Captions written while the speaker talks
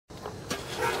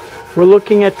We're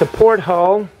looking at the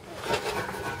porthole,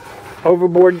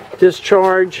 overboard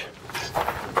discharge,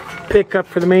 pickup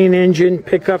for the main engine,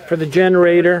 pickup for the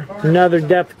generator, another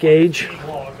depth gauge.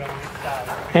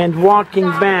 And walking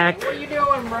back, What are you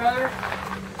doing, brother?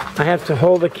 I have to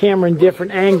hold the camera in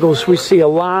different angles. We see a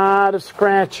lot of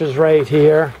scratches right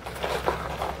here.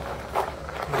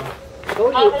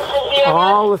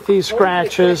 All of these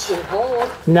scratches.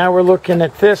 Now we're looking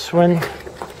at this one.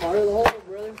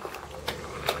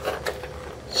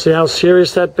 See how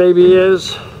serious that baby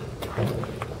is?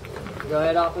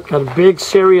 Got a big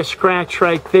serious scratch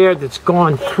right there that's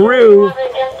gone through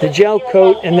the gel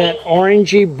coat, and that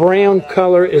orangey brown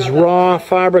color is raw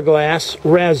fiberglass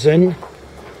resin.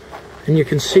 And you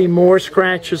can see more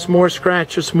scratches, more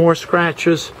scratches, more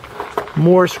scratches,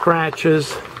 more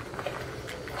scratches.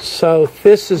 So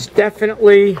this is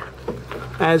definitely,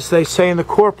 as they say in the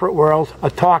corporate world, a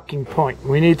talking point.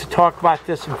 We need to talk about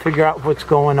this and figure out what's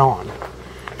going on.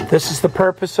 This is the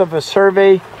purpose of a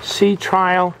survey, sea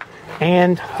trial,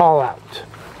 and haul out.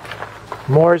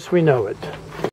 More as we know it.